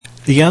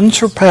The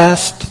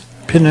unsurpassed,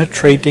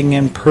 penetrating,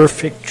 and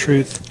perfect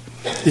truth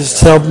is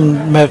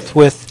seldom met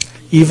with,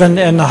 even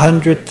in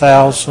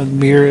 100,000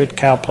 myriad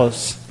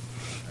kalpas.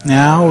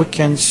 Now we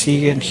can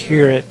see and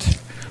hear it.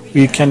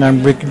 We can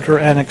unrigger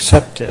and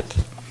accept it.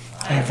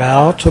 I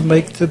vow to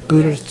make the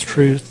Buddha's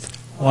truth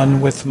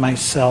one with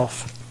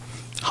myself.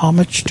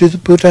 Homage to the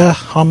Buddha,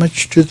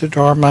 homage to the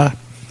Dharma,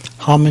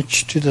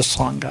 homage to the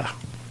Sangha.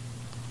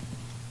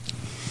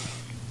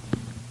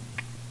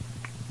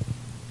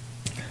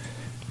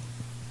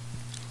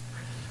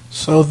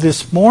 So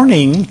this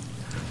morning,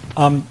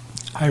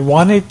 I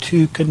wanted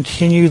to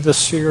continue the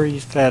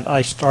series that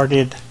I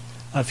started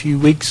a few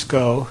weeks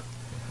ago,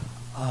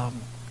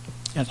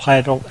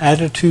 entitled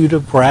Attitude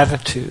of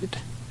Gratitude.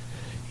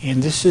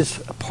 And this is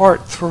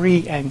part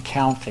 3 and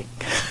counting.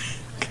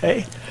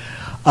 Okay?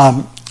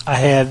 I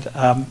had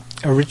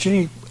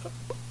originally,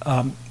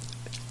 I'm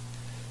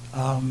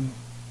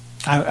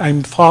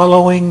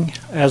following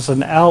as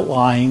an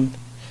outline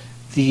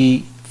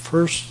the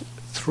first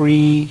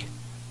 3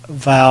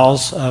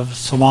 vows of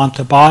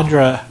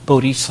Samantabhadra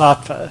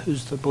Bodhisattva,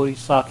 who's the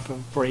Bodhisattva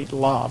of great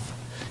love.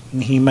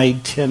 And he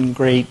made 10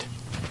 great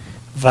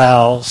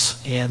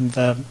vows, and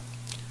the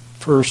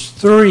first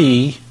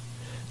 3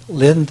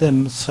 lend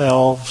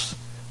themselves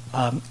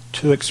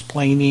to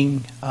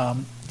explaining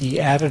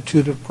the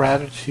attitude of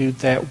gratitude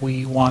that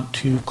we want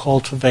to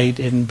cultivate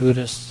in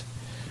Buddhist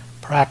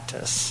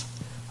practice.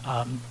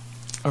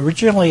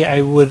 Originally,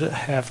 I would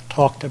have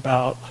talked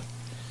about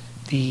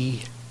the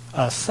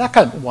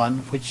second one,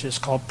 which is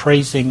called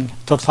Praising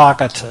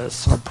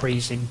Tathagatas, or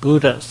Praising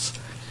Buddhas,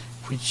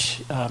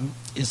 which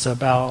is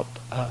about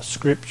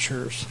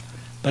scriptures.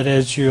 But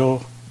as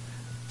you'll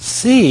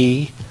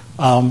see,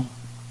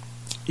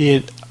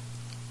 it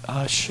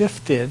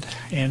shifted,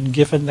 and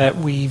given that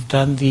we've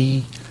done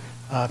the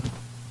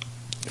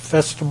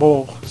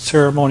festival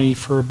ceremony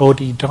for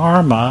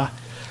Bodhidharma,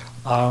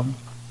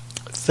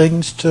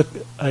 things took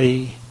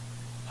a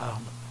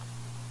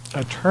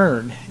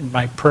turn in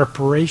my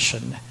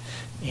preparation,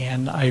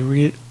 and I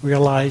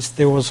realized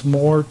there was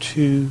more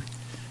to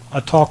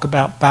talk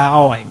about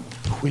bowing,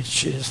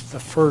 which is the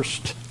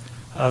first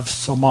of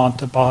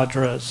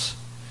Samantabhadra's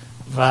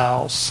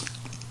vows.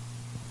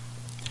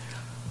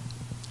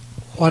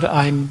 What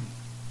I'm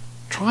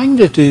trying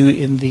to do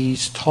in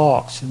these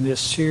talks, in this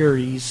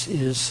series,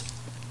 is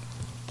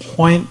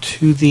point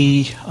to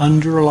the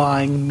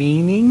underlying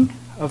meaning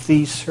of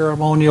these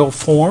ceremonial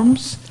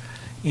forms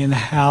and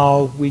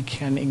how we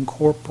can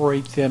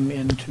incorporate them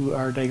into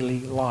our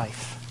daily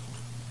life.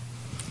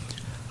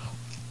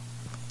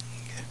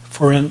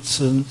 For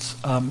instance,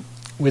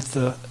 with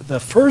the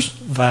first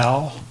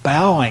vow,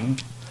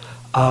 bowing,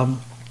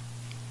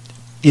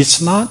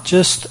 it's not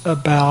just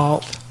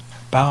about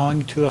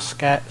bowing to a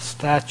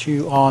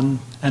statue on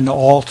an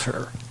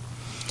altar.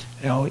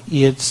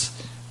 It's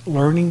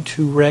learning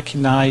to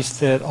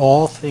recognize that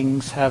all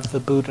things have the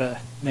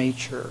Buddha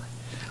nature.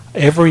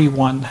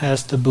 Everyone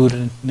has the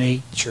Buddha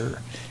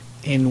nature,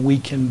 and we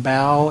can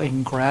bow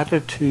in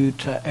gratitude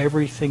to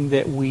everything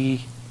that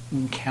we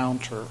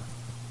encounter.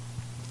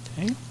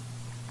 Okay?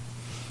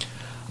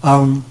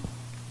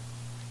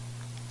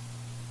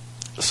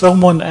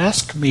 Someone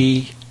asked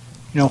me,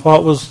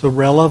 what was the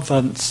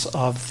relevance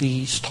of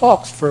these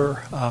talks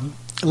for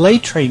lay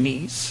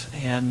trainees,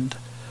 and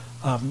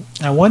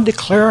I wanted to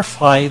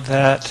clarify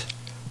that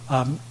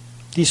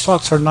these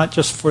talks are not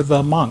just for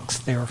the monks;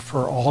 they're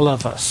for all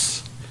of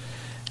us,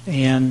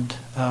 and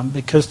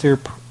because they're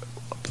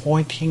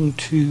pointing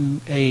to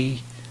a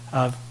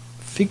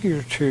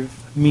figurative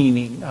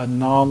meaning, a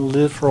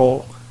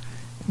non-literal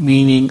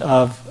meaning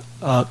of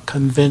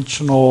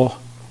conventional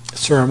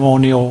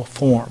ceremonial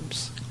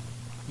forms.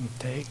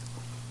 Okay.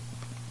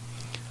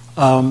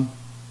 And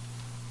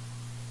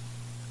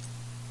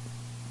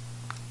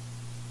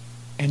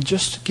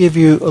just to give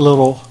you a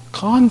little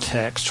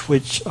context,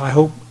 which I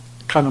hope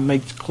kind of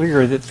makes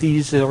clear that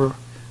these are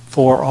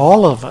for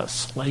all of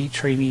us, lay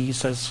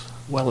trainees as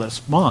well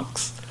as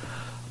monks.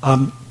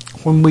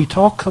 When we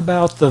talk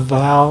about the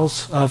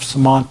vows of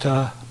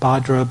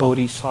Samantabhadra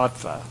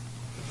Bodhisattva,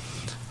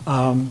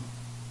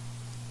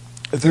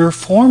 they're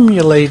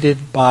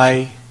formulated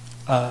by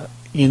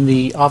in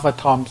the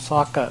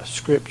Avatamsaka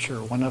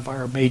scripture, one of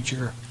our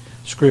major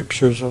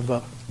scriptures of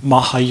the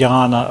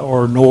Mahayana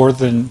or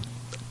northern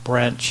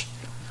branch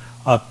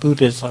of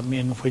Buddhism,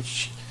 in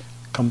which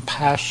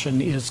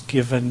compassion is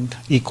given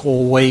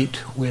equal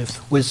weight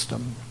with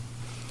wisdom.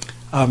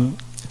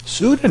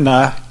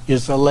 Sudana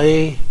is a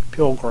lay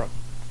pilgrim.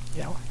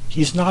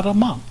 He's not a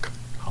monk.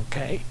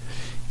 Okay,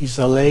 he's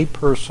a lay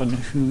person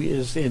who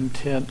is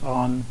intent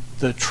on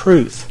the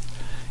truth,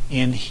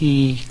 and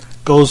he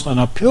goes on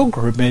a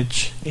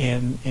pilgrimage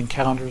and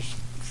encounters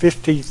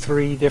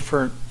 53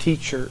 different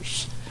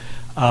teachers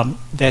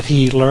that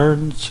he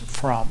learns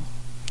from.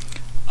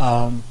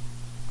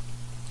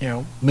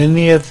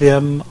 Many of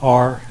them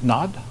are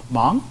not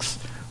monks.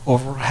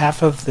 Over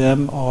half of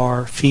them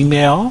are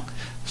female.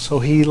 So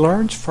he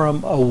learns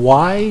from a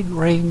wide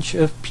range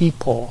of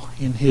people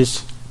in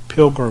his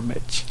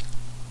pilgrimage.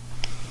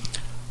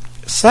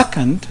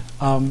 Second,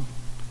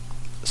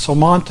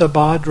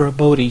 Samantabhadra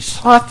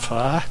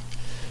Bodhisattva,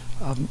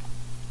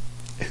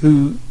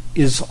 who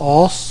is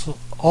also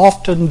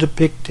often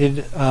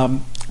depicted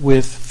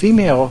with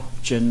female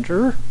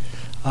gender.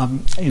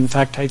 In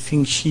fact, I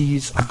think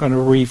I'm going to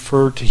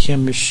refer to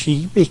him as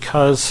she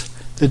because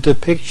the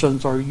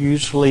depictions are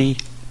usually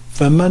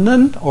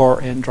feminine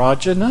or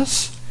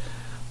androgynous.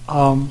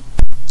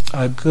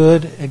 A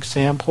good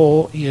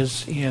example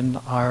is in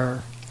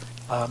our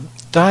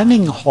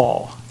dining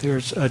hall.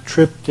 There's a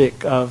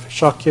triptych of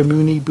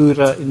Shakyamuni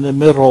Buddha in the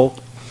middle,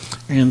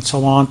 and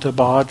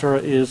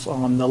Samantabhadra is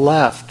on the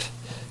left,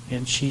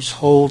 and she's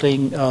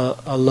holding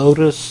a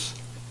lotus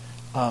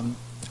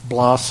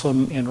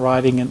blossom and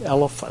riding an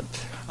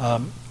elephant.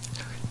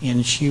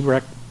 And she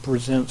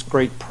represents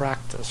great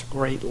practice,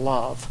 great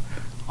love.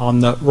 On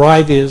the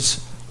right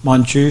is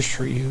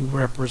Manjushri, who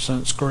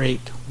represents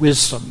great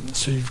wisdom.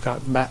 So you've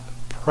got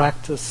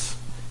practice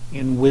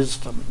in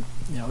wisdom,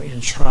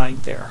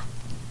 enshrined there.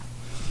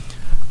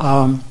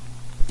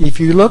 If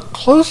you look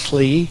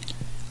closely,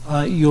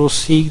 you'll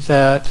see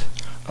that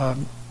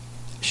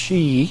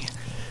she,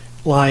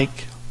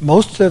 like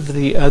most of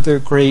the other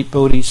great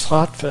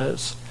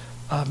bodhisattvas,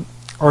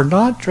 are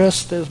not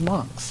dressed as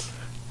monks.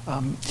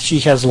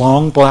 She has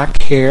long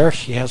black hair,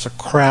 she has a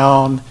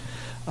crown,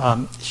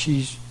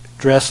 she's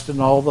dressed in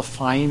all the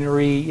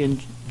finery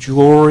and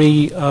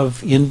jewelry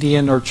of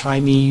Indian or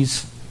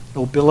Chinese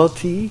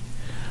nobility.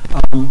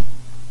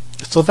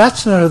 So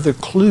that's another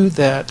clue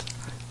that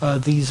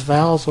these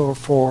vows are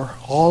for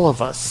all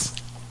of us.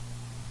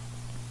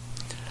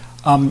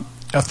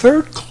 A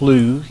third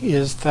clue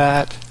is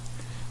that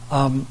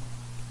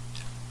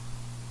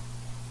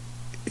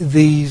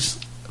these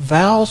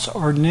vows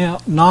are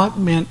not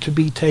meant to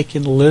be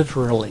taken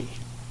literally.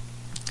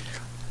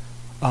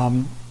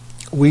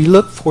 We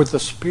look for the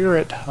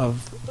spirit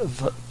of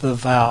the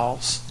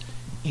vows,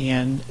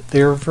 and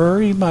they're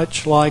very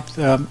much like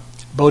the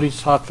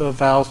bodhisattva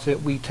vows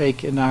that we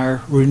take in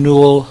our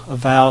renewal of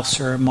vow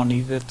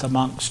ceremony that the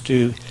monks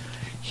do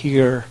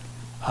here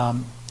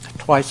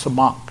twice a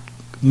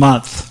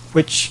month,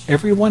 which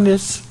everyone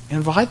is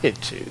invited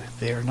to.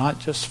 They are not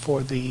just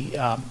for the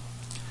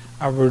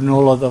our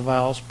renewal of the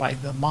vows by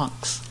the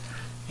monks,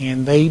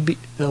 and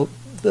the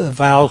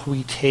vows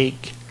we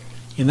take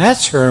in that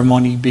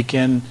ceremony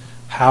begin,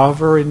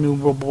 however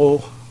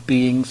innumerable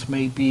beings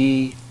may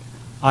be,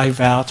 I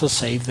vow to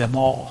save them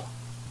all.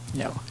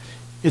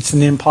 It's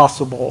an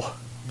impossible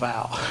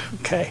vow,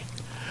 okay?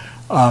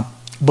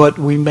 But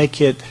we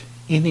make it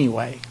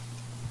anyway.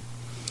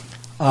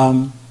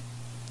 And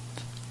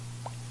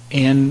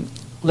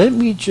let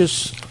me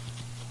just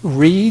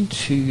read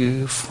to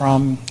you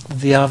from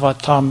the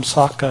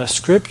Avatamsaka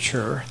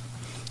scripture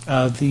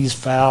these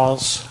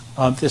vows,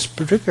 this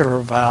particular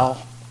vow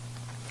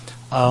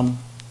of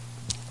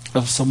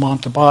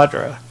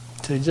Samantabhadra,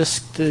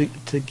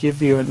 to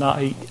give you an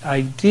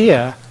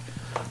idea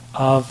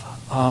of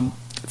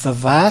the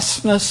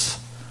vastness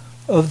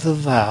of the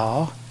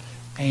vow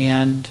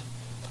and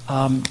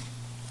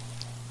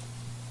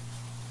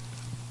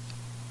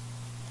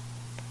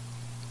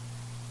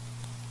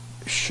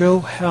show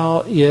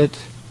how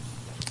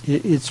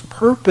its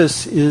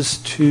purpose is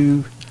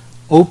to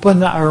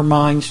open our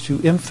minds to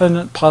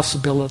infinite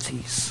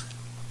possibilities.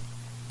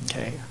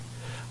 Okay,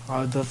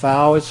 the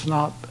vow is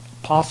not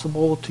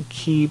possible to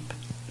keep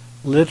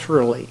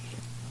literally,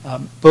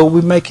 but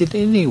we make it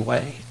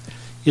anyway.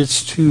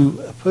 It's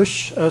to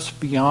push us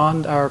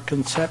beyond our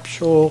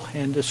conceptual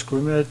and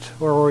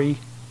discriminatory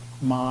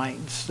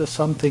minds to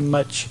something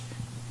much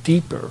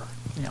deeper,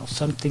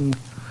 something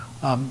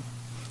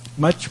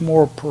much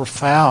more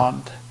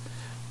profound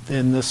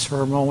than the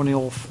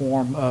ceremonial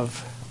form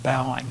of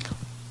bowing.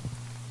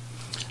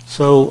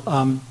 So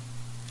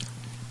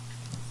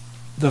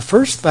the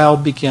first vow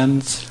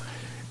begins,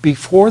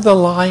 before the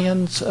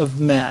lions of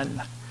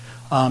men.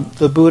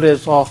 The Buddha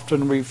is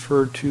often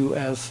referred to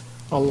as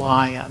a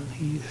lion.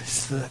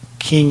 He's the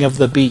king of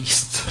the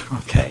beasts.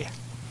 Okay.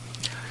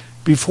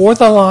 Before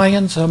the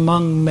lions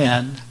among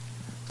men,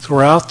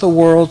 throughout the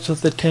worlds of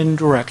the 10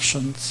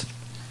 directions,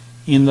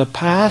 in the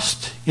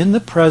past, in the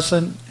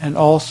present, and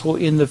also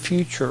in the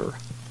future,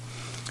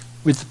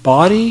 with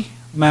body,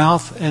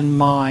 mouth, and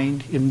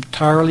mind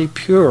entirely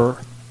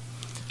pure,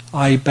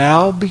 I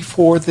bow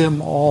before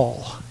them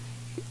all,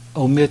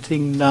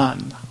 omitting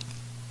none.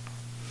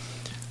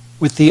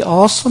 With the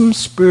awesome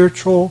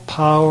spiritual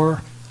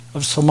power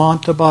of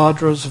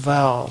Samantabhadra's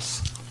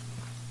vows,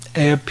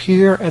 I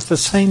appear at the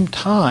same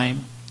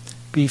time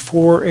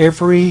before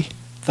every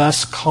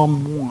thus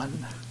come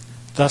one.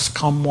 Thus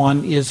come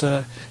one is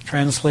a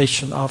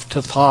translation of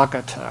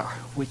Tathagata,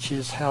 which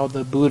is how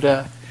the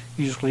Buddha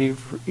usually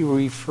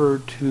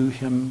referred to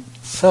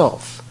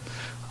himself.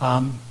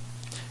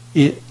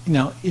 It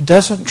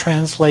doesn't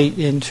translate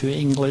into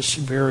English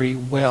very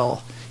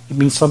well. It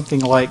means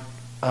something like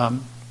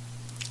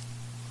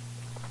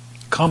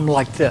come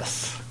like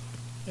this.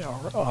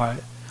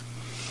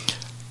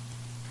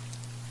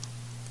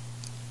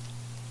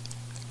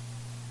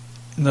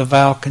 And the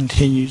vow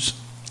continues,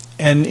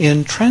 And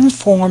in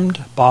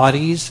transformed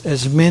bodies,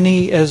 as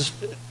many as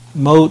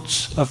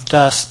motes of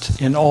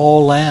dust in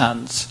all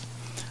lands.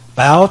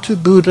 Bow to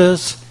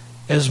Buddhas,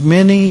 as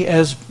many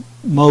as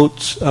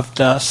motes of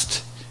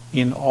dust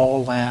in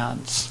all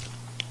lands.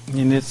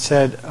 And it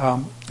said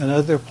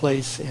another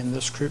place in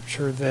the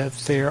scripture that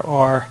there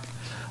are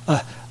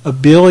a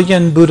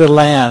billion Buddha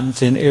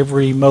lands in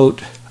every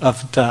mote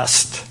of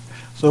dust.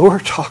 So we're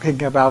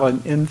talking about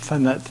an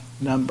infinite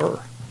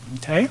number.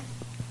 Okay?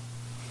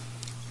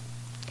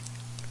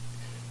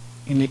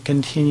 And it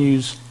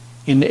continues,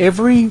 in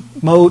every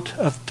mote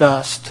of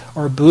dust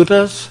are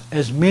Buddhas,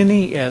 as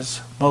many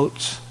as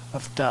motes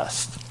of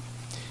dust,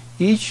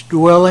 each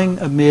dwelling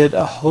amid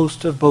a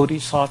host of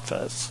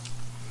bodhisattvas.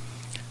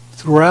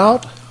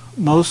 Throughout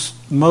most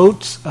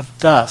motes of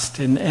dust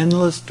in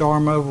endless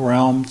Dharma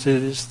realms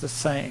it is the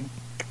same.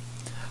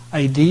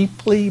 I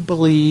deeply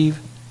believe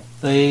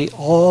they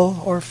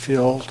all are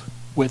filled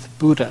with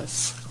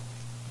Buddhas.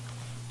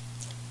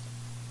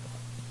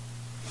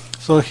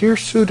 So here's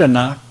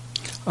Sudana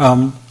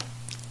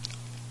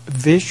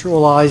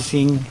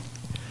visualizing,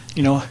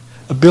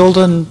 a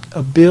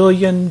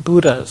billion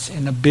Buddhas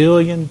in a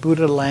billion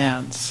Buddha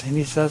lands. And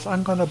he says,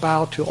 I'm going to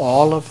bow to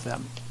all of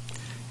them.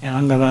 And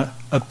I'm going to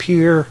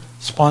appear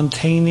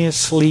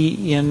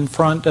spontaneously in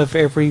front of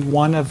every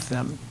one of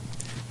them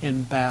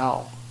and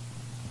bow.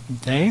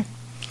 Okay?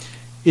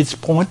 It's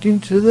pointing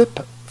to the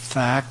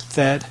fact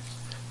that,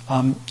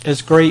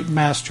 as Great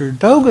Master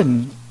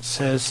Dogen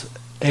says,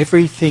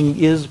 everything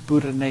is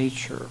Buddha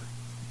nature.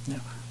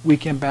 We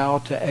can bow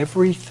to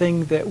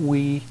everything that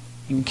we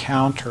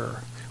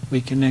encounter. We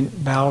can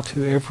bow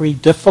to every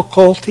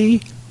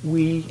difficulty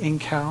we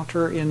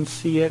encounter and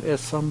see it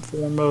as some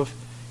form of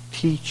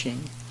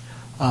teaching.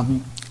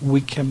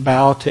 We can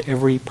bow to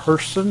every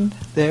person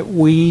that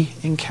we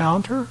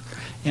encounter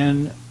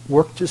and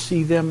work to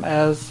see them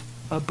as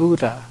a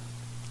Buddha.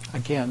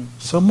 Again,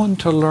 someone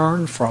to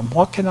learn from.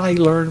 What can I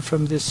learn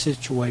from this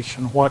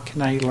situation? What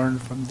can I learn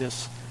from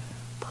this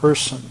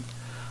person?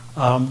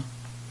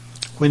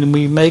 When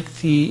we make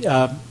the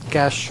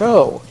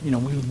Gasho,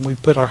 we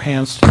put our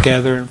hands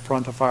together in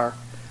front of our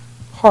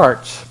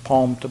hearts,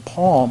 palm to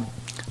palm.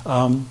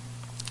 I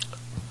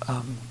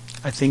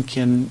think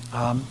in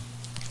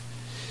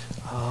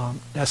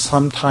that's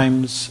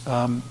sometimes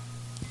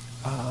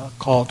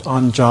called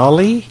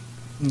Anjali,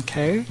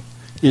 okay,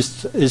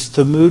 is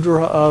the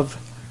mudra of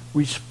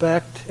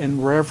respect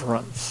and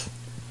reverence.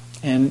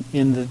 And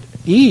in the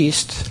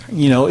East,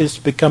 it's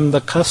become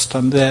the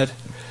custom that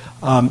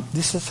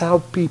this is how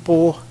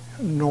people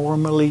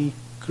normally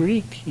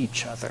greet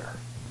each other,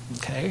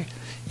 okay?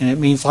 And it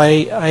means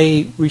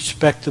I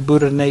respect the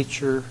Buddha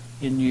nature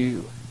in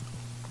you.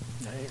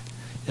 Okay?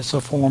 It's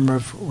a form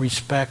of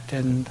respect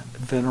and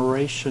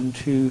veneration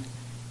to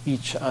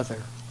each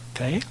other,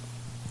 okay?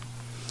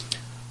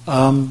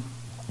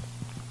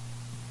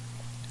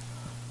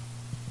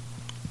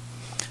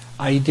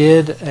 I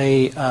did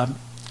a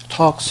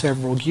talk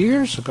several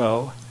years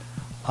ago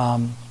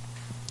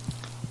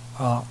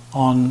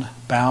on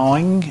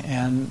bowing,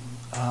 and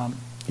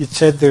it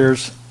said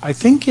I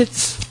think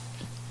it's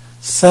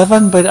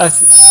 7, but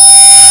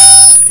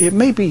it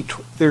may be,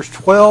 there's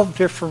 12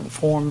 different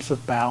forms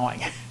of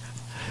bowing,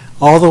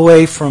 all the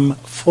way from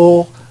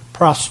full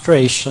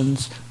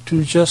prostrations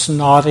to just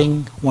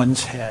nodding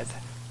one's head.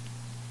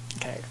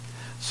 Okay,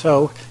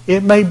 so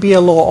it may be a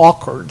little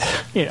awkward,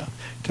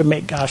 to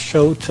make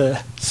gasho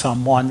to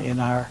someone in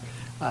our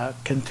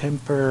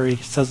contemporary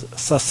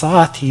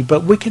society,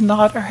 but we can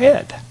nod our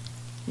head.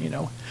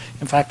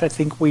 In fact, I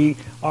think we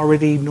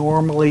already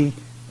normally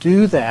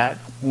do that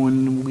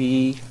when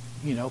we,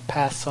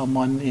 pass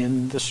someone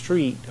in the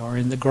street or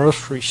in the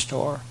grocery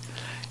store.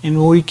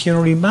 And we can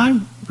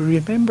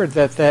remember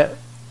that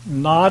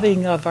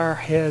nodding of our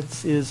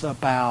heads is a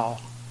bow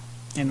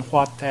and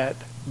what that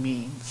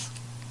means.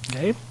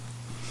 Okay?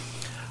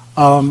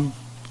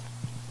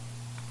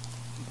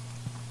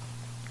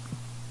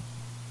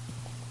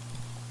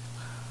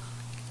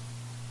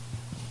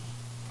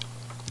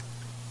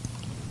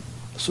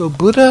 So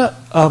Buddha,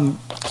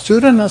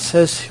 Sudana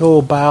says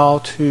he'll bow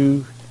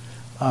to,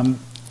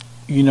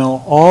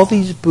 all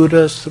these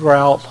Buddhas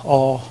throughout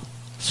all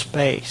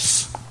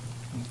space.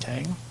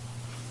 Okay?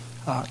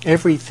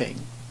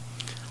 Everything.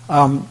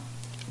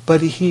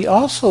 But he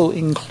also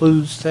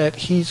includes that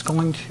he's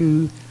going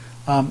to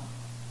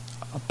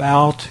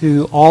bow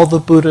to all the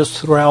Buddhas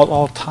throughout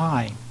all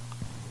time.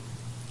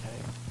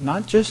 Okay?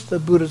 Not just the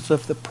Buddhas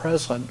of the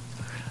present,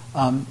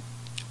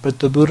 but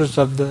the Buddhas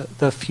of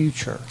the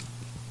future.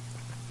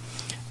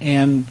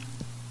 And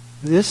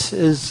this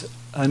is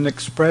an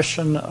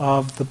expression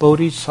of the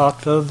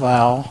Bodhisattva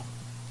vow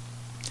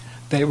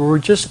that we're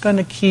just going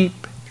to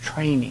keep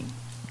training.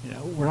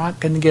 We're not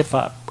going to give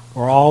up.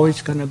 We're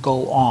always going to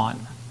go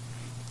on.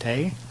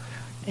 Okay?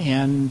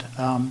 And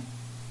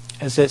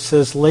as it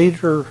says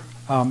later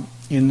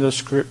in the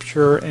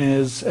scripture, and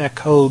is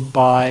echoed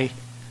by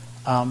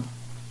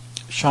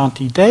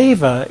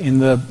Shantideva in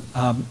the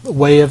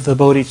Way of the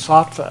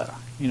Bodhisattva,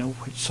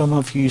 which some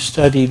of you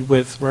studied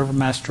with Reverend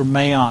Master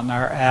Mayon,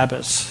 our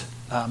abbess,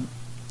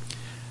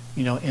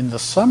 in the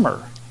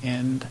summer.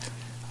 And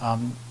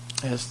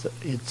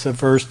it's a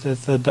verse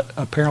that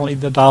apparently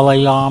the Dalai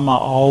Lama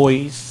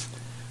always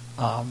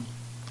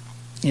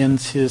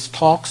ends his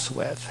talks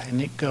with,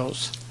 and it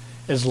goes,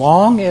 as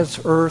long as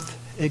earth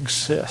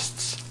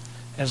exists,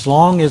 as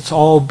long as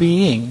all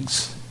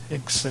beings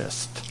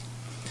exist,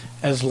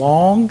 as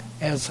long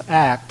as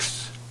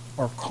acts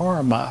or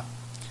karma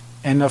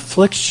and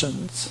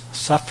afflictions,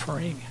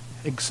 suffering,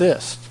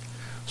 exist,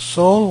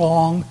 so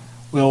long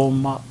will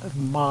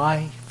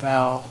my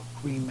vow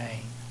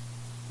remain.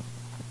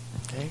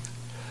 Okay?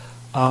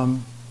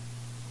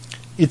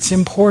 It's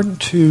important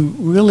to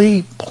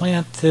really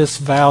plant this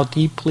vow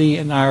deeply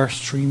in our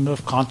stream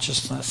of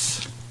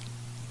consciousness,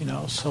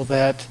 so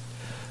that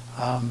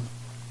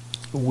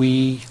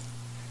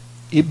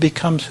it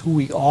becomes who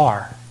we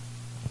are.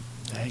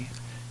 Okay?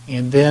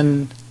 And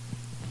then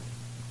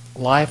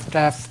life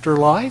after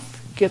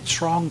life gets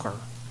stronger,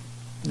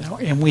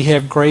 and we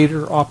have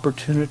greater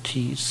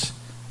opportunities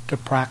to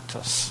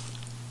practice.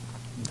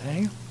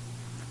 Okay?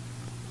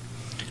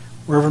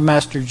 Reverend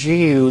Master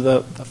Jiu,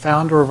 the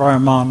founder of our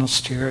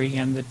monastery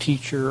and the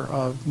teacher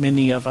of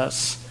many of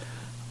us,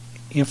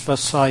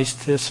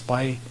 emphasized this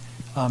by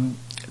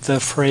the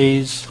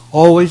phrase,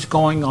 always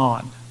going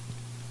on.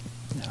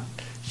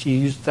 She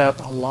used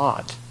that a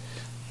lot.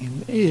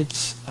 And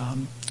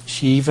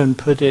she even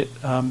put it,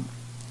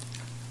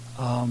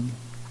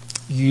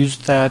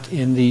 used that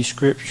in the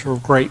scripture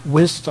of great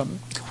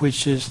wisdom,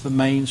 which is the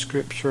main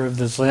scripture of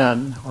the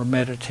Zen or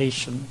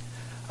meditation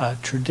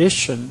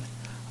tradition.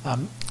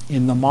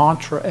 In the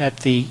mantra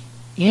at the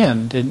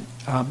end, and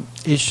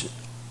is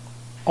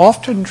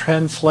often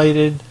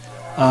translated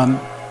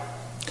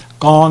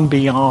gone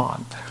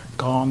beyond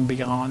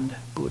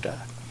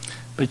Buddha.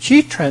 But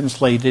she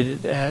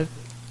translated it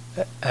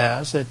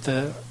as at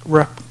the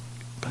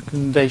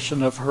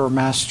recommendation of her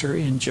master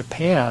in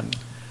Japan,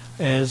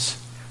 as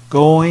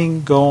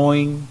going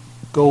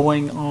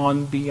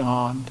on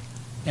beyond,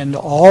 and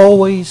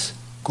always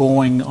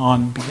going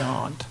on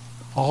beyond,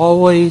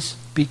 always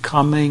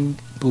becoming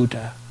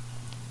Buddha.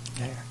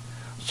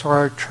 So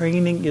our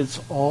training is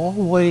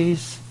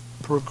always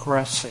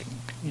progressing.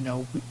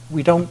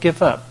 We don't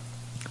give up.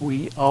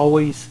 We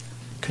always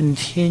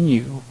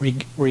continue,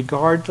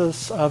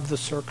 regardless of the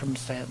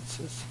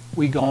circumstances.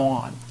 We go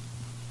on.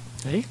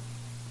 Okay?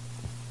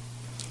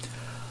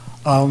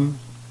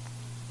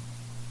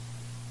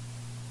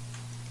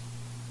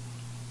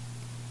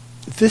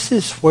 This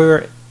is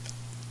where,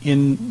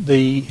 in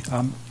the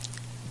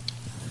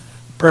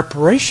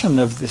preparation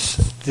of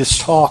this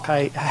talk,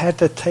 I had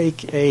to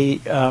take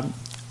an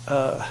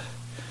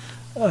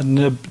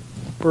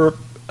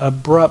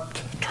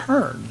abrupt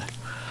turn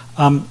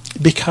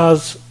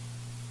because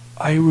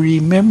I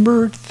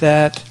remembered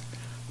that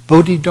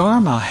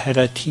Bodhidharma had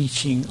a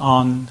teaching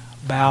on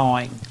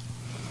bowing,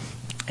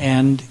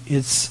 and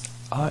it's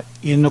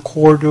in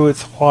accord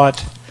with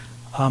what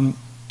I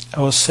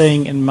was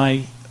saying in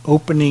my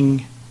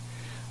opening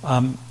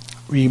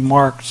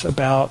remarks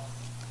about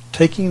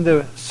taking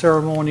the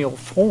ceremonial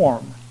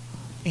form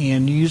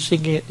and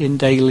using it in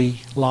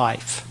daily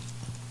life.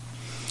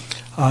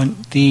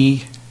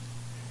 The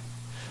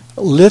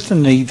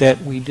litany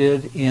that we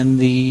did in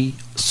the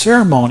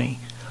ceremony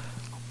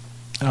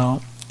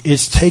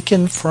is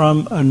taken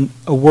from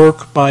a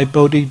work by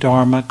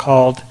Bodhidharma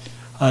called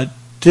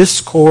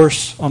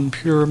Discourse on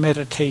Pure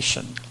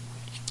Meditation.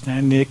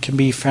 And it can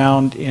be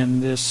found in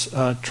this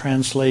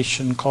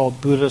translation called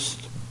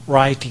Buddhist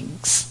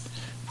Writings,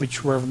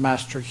 which Reverend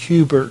Master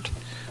Hubert,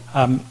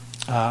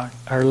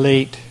 our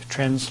late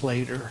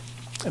translator,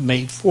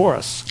 made for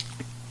us.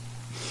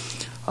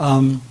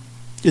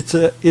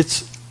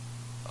 It's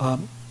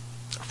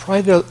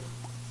quite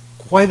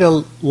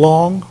a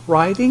long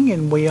writing,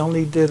 and we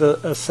only did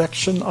a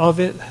section of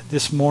it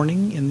this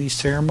morning in the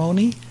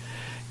ceremony.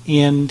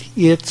 And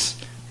it's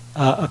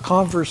a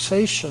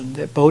conversation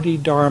that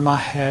Bodhidharma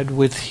had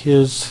with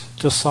his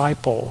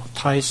disciple,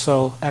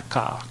 Taiso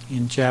Eka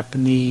in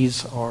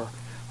Japanese, or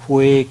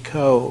Hui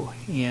Ko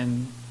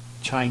in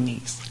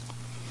Chinese.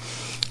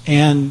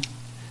 And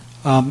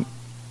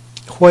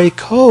Hui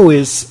Ko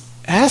is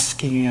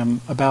asking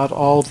him about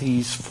all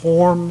these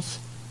forms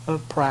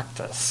of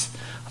practice.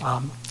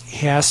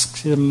 He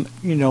asks him,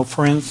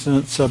 for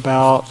instance,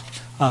 about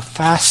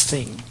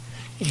fasting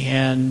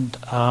and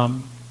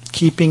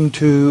keeping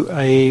to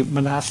a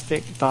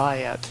monastic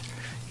diet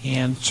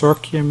and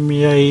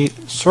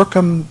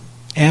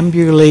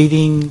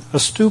circumambulating a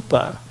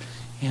stupa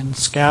and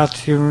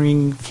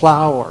scattering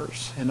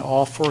flowers and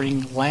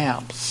offering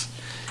lamps.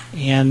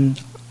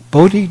 And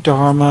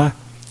Bodhidharma,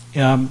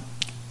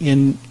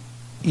 in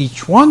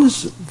each one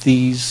of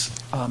these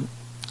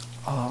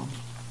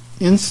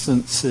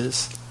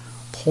instances,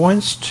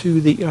 points to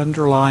the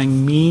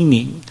underlying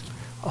meaning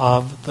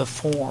of the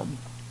form.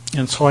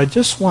 And so I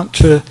just want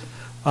to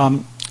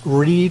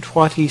read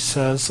what he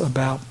says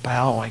about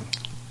bowing.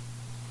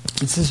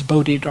 This is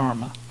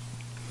Bodhidharma.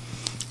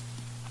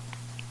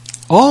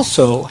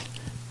 Also,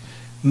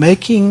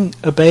 making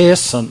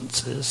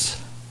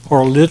obeisances,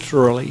 or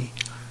literally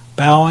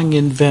bowing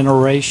in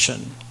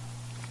veneration,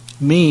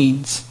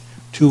 means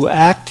to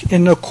act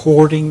in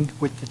according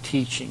with the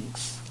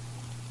teachings.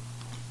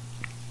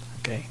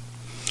 Okay.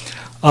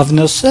 Of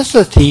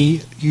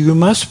necessity, you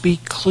must be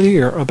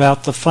clear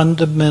about the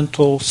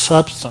fundamental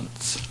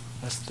substance,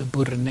 that's the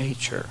Buddha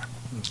nature,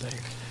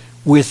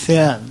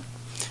 within.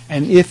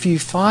 And if you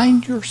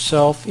find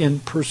yourself in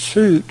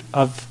pursuit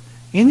of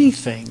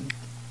anything,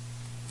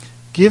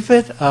 give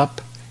it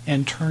up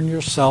and turn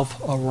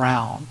yourself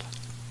around.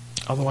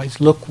 Otherwise,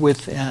 look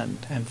within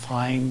and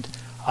find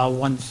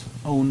one's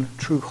own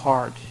true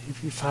heart.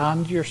 If you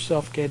find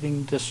yourself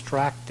getting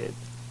distracted,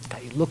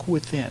 okay, look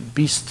within.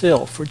 Be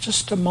still for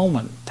just a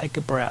moment. Take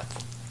a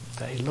breath.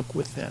 Okay, look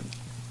within.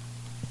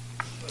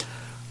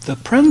 The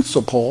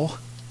principle,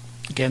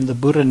 again, the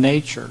Buddha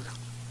nature,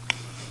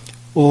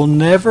 will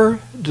never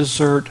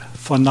desert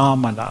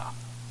phenomena,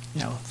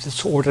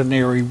 this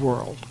ordinary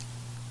world.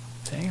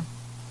 Okay?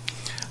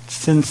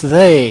 Since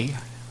they,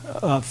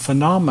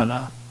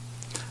 phenomena,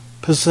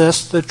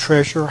 possess the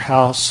treasure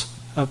house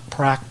of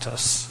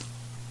practice.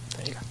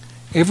 Okay?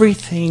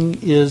 Everything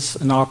is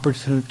an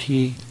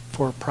opportunity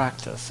for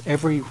practice.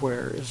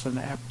 Everywhere is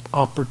an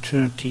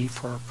opportunity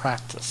for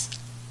practice.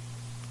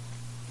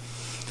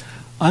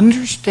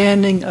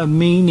 Understanding a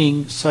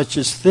meaning such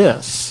as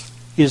this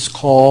is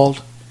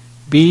called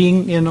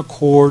being in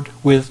accord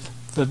with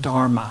the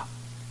Dharma.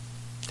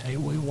 Okay,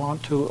 we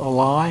want to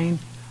align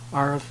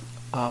our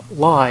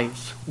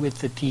lives with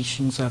the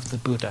teachings of the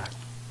Buddha.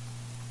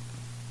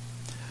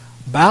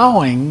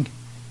 Bowing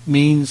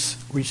means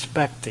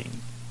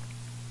respecting.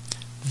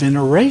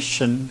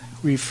 Veneration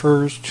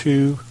refers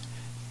to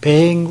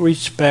paying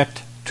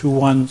respect to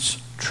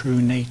one's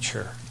true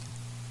nature.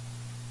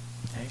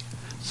 Okay?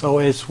 So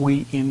as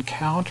we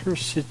encounter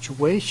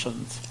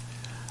situations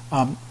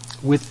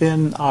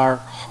within our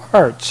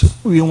hearts,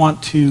 we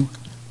want to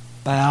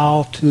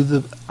bow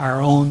to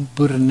our own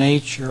Buddha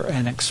nature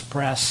and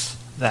express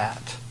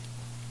that.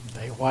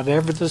 Okay?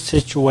 Whatever the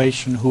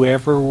situation,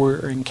 whoever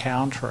we're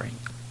encountering,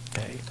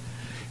 okay,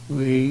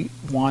 we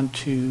want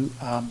to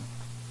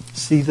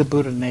see the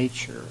Buddha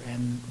nature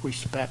and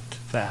respect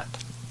that.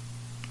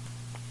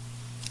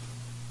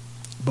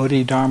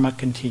 Bodhidharma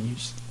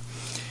continues.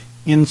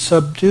 In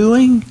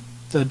subduing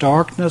the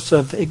darkness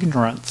of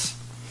ignorance,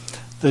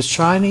 the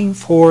shining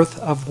forth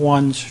of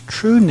one's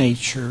true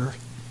nature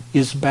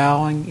is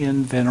bowing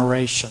in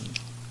veneration.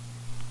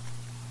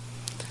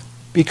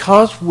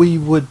 Because we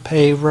would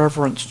pay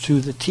reverence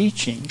to the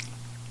teaching,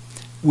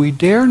 we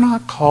dare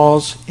not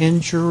cause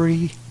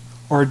injury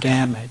or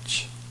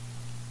damage.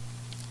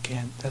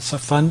 Again, that's a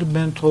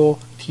fundamental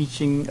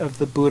teaching of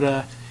the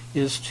Buddha,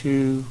 is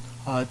to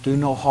do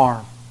no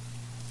harm,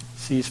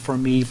 cease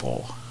from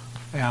evil.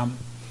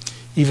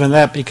 Even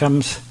that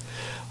becomes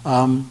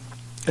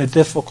a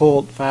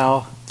difficult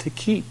vow to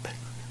keep,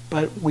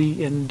 but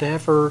we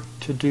endeavor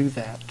to do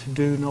that, to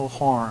do no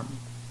harm,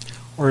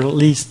 or at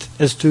least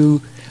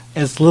do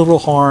as little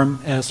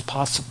harm as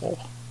possible.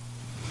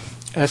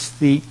 As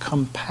the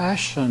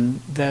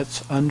compassion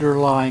that's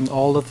underlying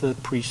all of the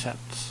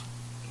precepts,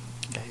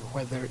 okay,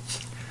 whether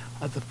it's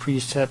the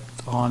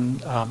precept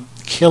on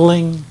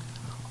killing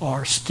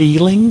or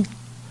stealing,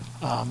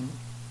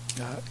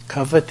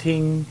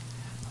 coveting,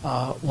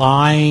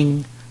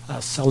 lying,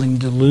 selling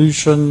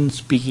delusion,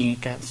 speaking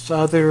against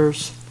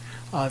others.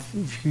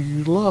 If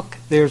you look,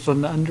 there's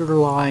an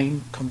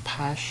underlying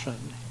compassion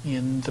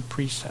in the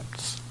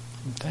precepts.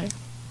 Okay?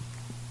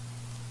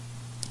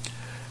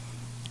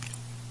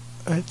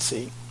 Let's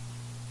see.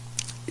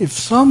 If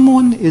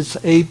someone is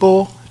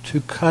able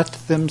to cut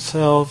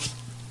themselves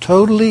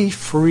totally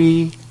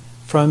free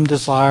from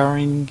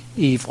desiring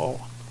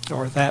evil,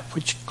 or that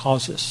which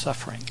causes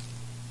suffering,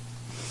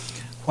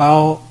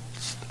 while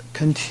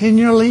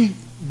continually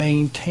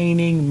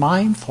maintaining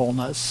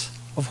mindfulness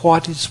of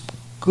what is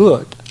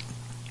good,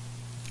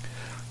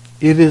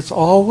 it is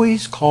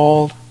always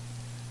called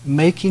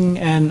making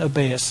an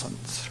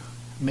obeisance,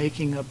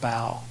 making a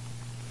bow,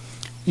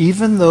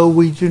 even though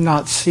we do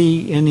not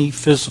see any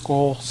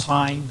physical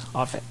sign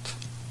of it.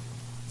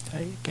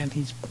 Okay? Again,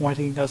 he's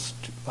pointing us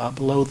to,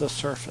 below the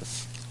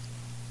surface.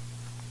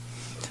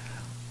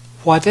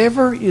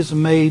 Whatever is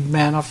made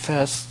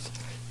manifest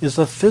is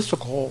a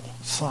physical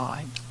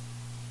sign.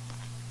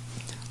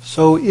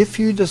 So if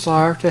you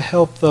desire to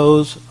help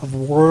those of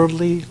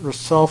worldly or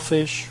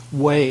selfish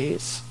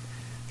ways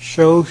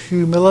show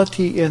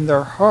humility in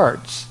their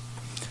hearts,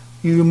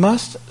 you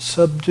must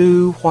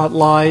subdue what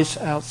lies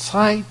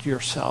outside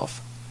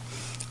yourself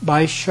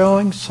by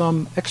showing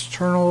some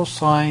external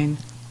sign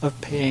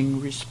of paying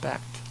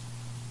respect.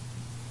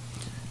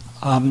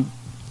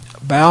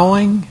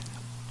 Bowing,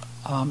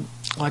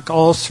 like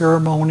all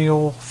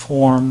ceremonial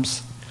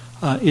forms,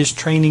 is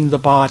training the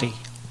body.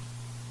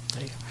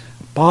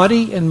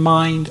 Body and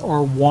mind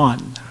are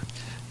one,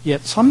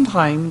 yet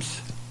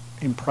sometimes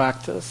in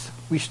practice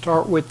we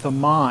start with the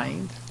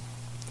mind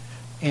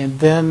and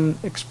then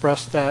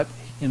express that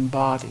in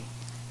body.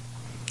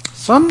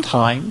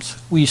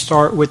 Sometimes we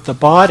start with the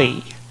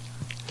body,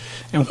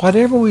 and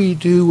whatever we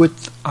do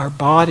with our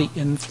body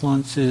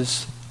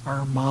influences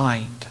our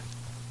mind.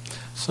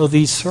 So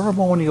these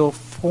ceremonial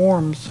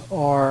forms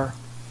are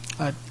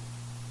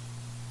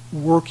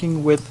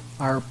working with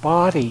our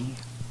body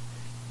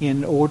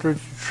in order to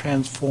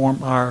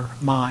transform our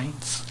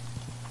minds.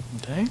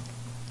 Okay?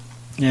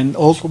 And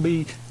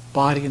ultimately,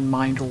 body and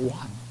mind are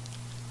one.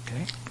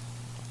 Okay?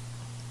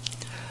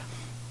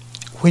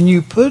 When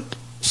you put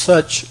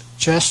such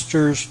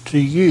gestures to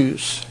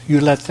use,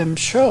 you let them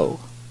show.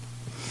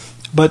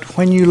 But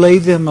when you lay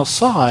them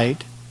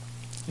aside,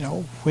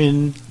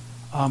 when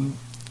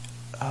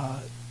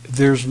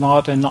there's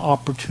not an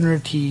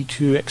opportunity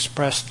to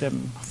express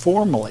them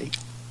formally,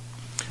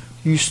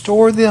 you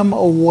store them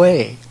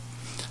away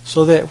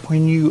so that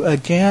when you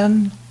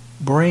again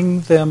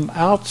bring them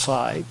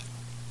outside,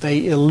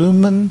 they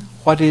illumine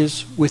what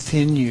is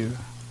within you.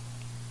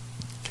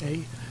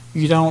 Okay?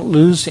 You don't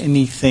lose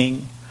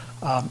anything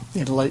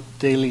in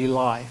daily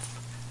life.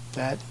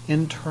 That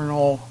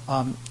internal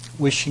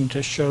wishing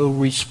to show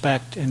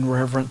respect and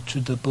reverence to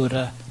the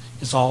Buddha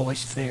is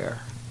always there.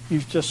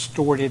 You've just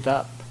stored it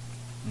up.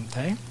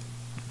 Okay?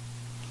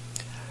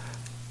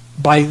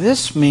 By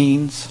this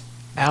means,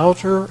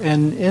 outer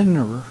and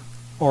inner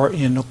are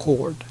in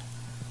accord.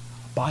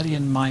 Body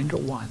and mind are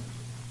one.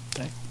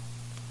 Okay?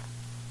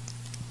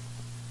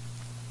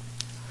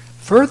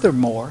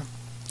 Furthermore,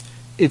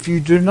 if you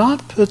do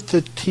not put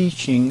the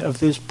teaching of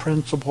this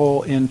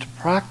principle into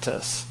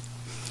practice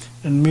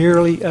and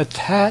merely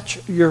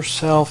attach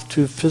yourself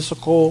to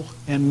physical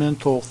and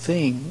mental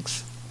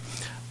things,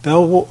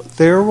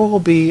 there will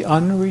be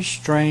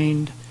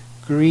unrestrained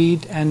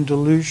greed and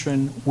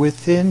delusion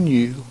within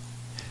you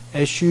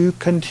as you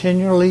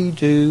continually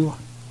do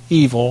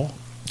evil,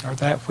 or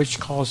that which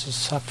causes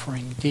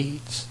suffering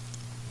deeds.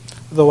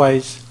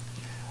 Otherwise,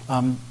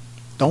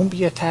 don't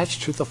be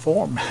attached to the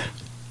form.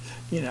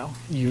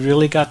 You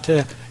really got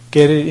to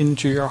get it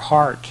into your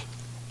heart.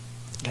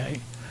 Okay?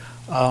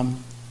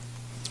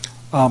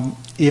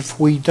 If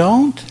we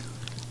don't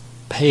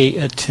pay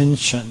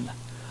attention,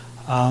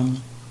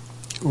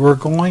 we're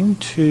going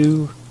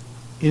to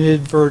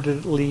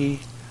inadvertently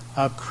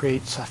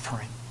create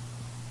suffering.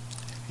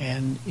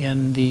 And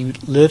in the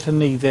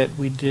litany that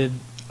we did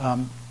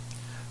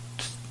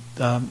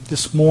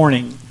this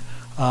morning,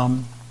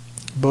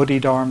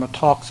 Bodhidharma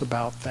talks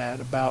about that,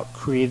 about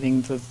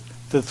creating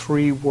the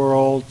three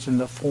worlds and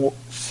the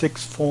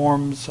six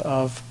forms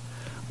of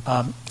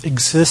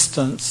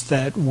existence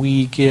that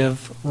we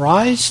give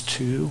rise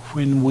to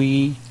when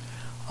we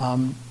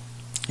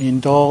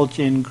indulge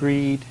in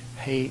greed,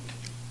 hate,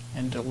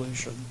 and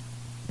delusion.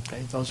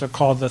 Okay? Those are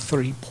called the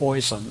three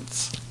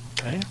poisons.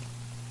 Okay?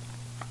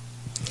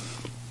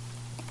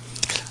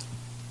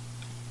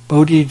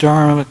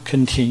 Bodhidharma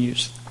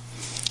continues,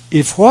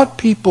 if what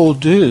people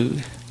do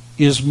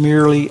is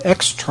merely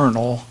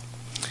external,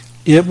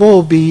 it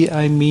will be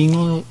a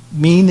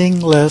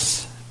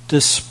meaningless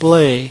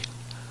display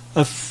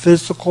of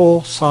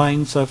physical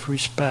signs of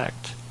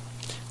respect,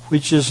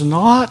 which is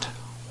not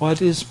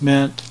what is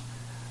meant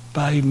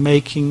by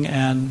making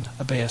an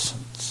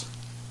obeisance.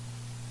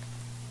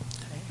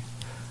 Okay.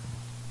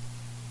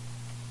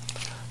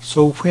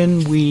 So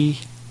when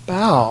we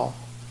bow,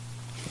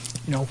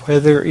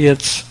 whether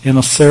it's in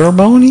a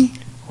ceremony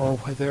or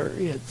whether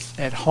it's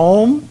at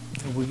home,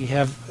 we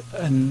have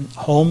a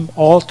home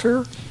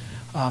altar,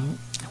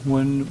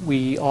 when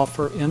we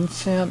offer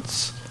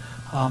incense,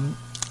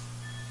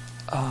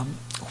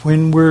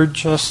 when we're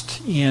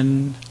just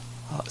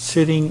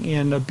sitting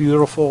in a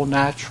beautiful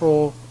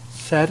natural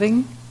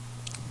setting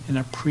and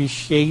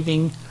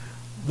appreciating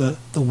the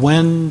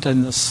wind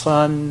and the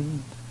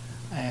sun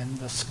and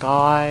the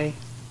sky,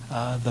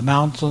 the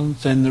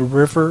mountains and the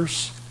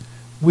rivers,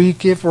 we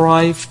give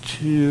rise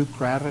to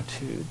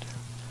gratitude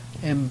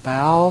and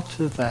bow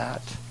to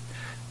that.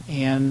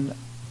 And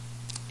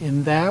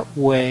in that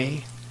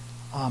way,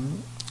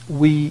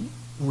 we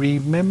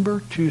remember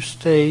to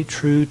stay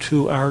true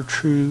to our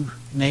true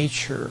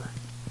nature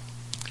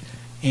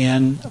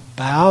and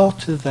bow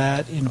to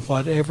that in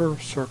whatever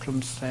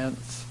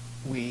circumstance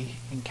we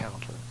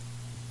encounter.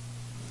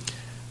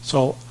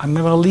 So I'm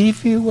going to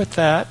leave you with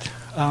that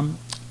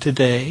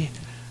today,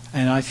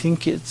 and I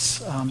think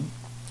it's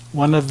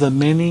one of the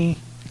many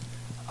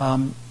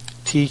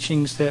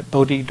teachings that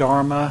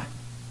Bodhidharma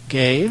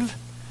gave.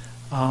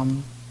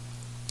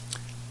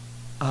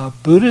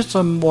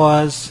 Buddhism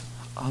was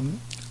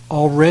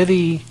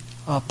already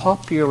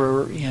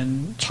popular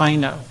in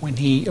China when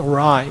he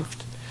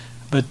arrived,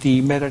 but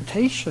the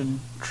meditation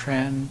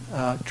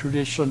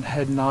tradition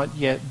had not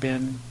yet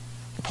been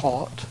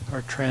taught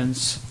or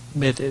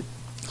transmitted.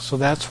 So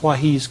that's why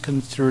he's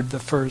considered the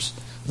first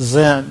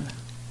Zen,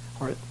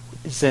 or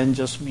Zen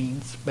just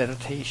means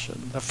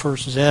meditation, the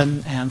first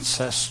Zen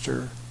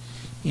ancestor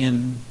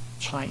in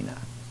China.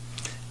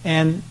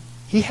 And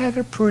he had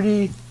a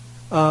pretty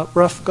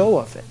rough go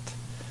of it.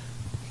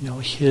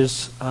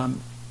 His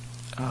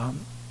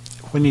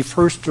when he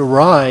first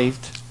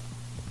arrived,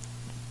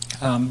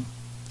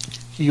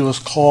 he was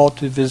called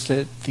to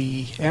visit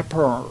the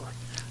emperor.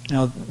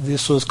 Now,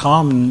 this was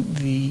common.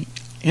 The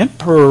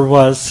emperor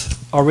was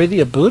already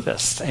a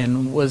Buddhist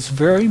and was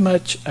very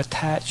much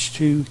attached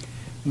to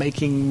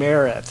making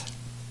merit,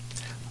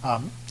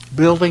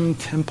 building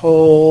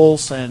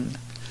temples and,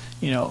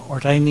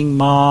 ordaining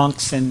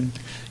monks and,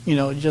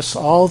 just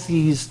all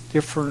these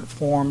different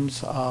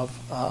forms of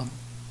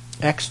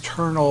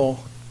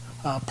external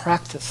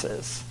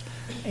practices.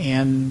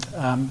 And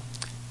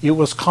it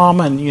was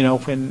common,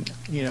 when,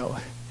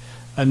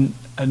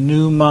 a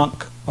new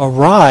monk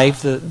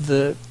arrived,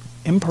 the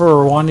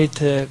emperor wanted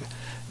to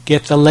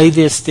get the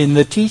latest in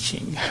the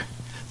teaching.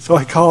 So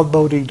I called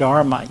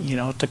Bodhidharma,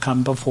 to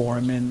come before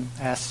him and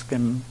ask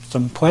him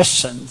some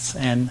questions.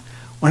 And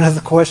one of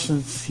the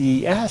questions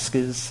he asked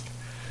is,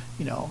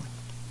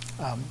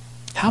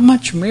 how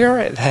much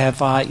merit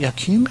have I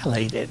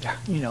accumulated,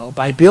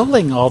 by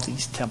building all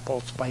these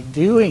temples, by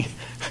doing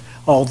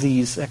all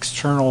these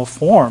external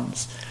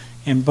forms?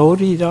 And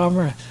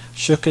Bodhidharma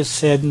shook his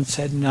head and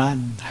said,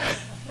 none.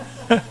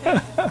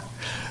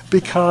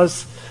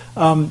 Because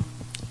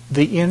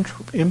the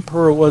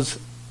emperor was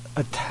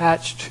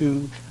attached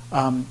to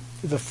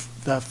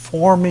the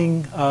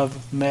forming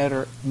of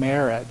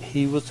merit.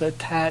 He was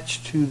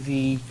attached to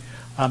the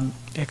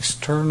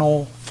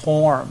external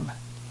form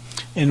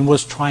and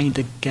was trying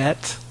to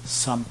get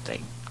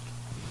something.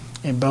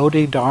 And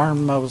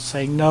Bodhidharma was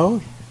saying,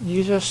 no,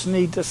 you just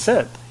need to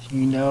sit.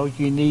 You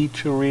need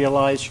to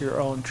realize your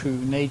own true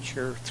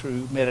nature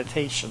through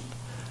meditation.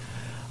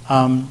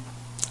 The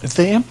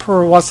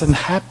emperor wasn't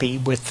happy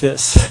with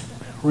this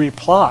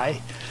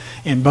reply,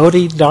 and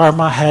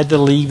Bodhidharma had to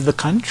leave the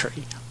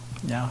country.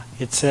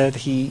 It said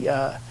he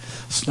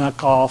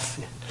snuck off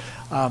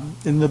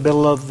in the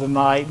middle of the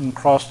night and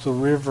crossed the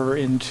river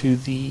into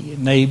the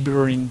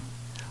neighboring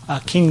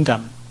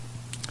kingdom.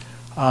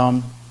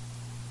 And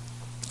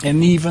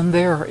even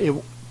there,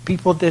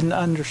 people didn't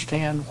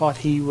understand what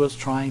he was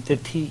trying to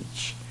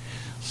teach.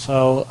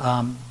 So,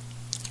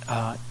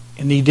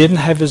 and he didn't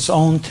have his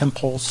own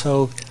temple,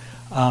 so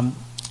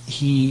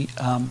he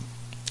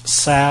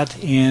sat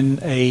in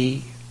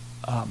a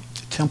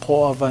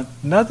temple of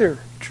another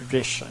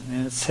tradition,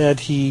 and it said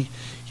he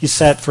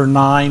sat for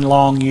 9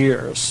 long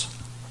years.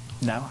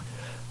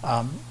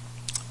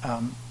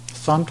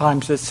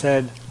 Sometimes it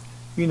said,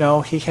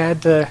 he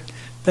had to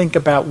think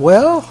about,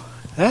 well,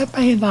 that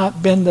may not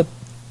have been the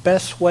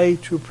best way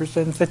to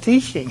present the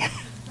teaching.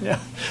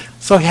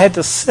 So he had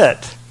to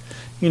sit,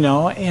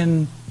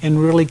 and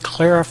really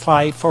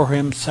clarify for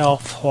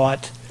himself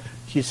what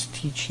his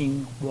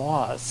teaching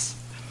was.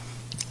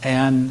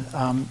 And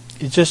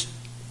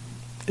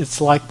it's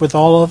like with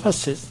all of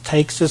us, it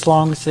takes as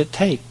long as it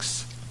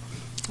takes.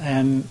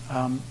 And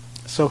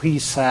so he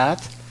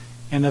sat,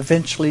 and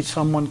eventually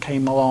someone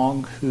came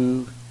along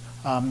who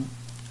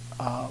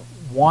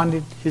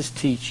wanted his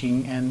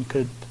teaching and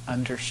could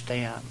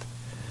understand.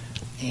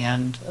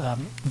 And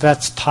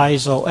that's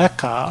Taizo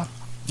Eka,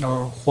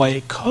 or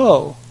Hui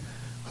Ko,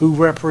 who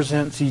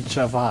represents each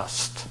of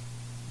us.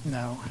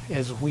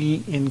 As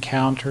we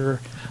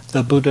encounter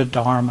the Buddha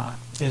Dharma,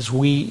 as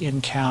we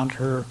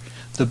encounter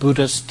the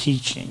Buddha's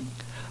teaching,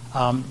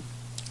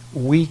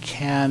 we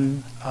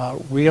can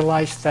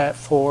realize that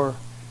for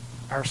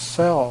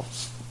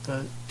ourselves.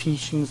 The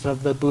teachings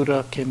of the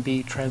Buddha can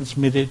be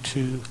transmitted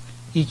to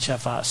each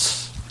of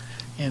us,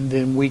 and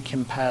then we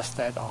can pass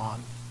that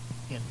on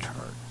in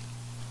turn.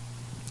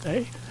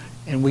 Okay?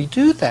 And we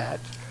do that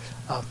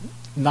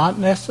not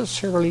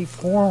necessarily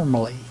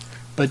formally,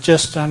 but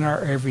just in our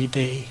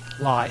everyday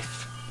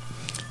life.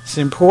 It's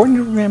important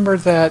to remember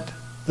that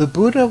the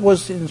Buddha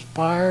was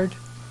inspired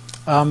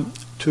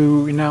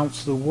to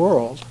renounce the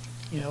world,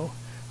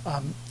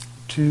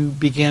 to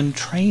begin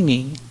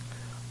training,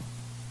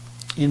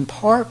 in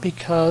part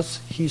because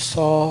he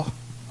saw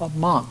a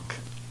monk.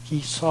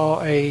 He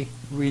saw a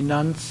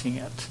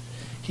renunciant.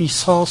 He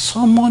saw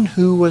someone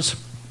who was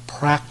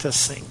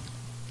practicing.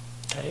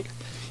 Okay?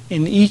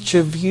 And each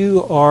of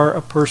you are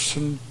a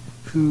person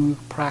who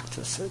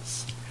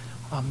practices.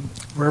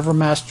 Reverend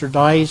Master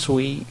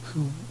Daisui,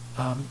 who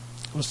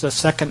was the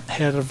second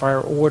head of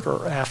our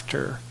order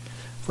after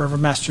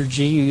Reverend Master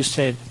Jiyu,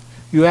 said,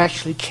 you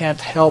actually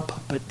can't help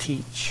but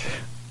teach.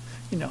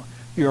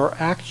 Your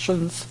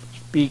actions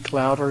speak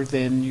louder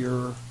than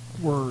your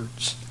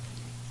words.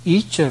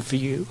 Each of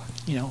you,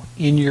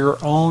 in your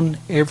own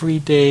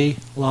everyday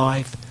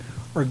life,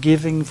 are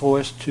giving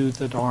voice to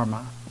the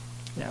Dharma.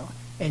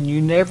 And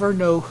you never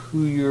know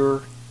who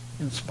you're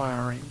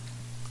inspiring.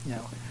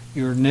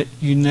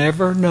 You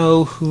never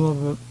know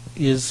who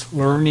is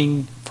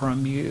learning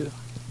from you.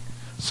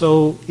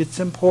 So it's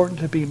important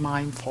to be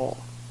mindful.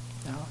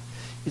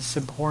 It's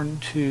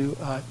important to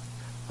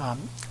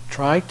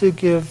try to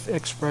give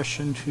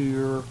expression to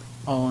your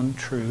own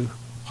true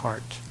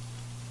heart.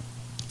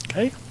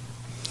 Okay?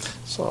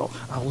 So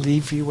I'll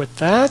leave you with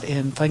that,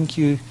 and thank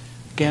you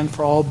again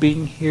for all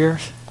being here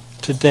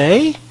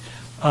today.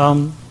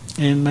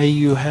 And may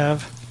you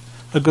have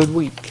a good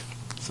week.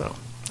 So,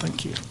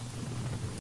 thank you.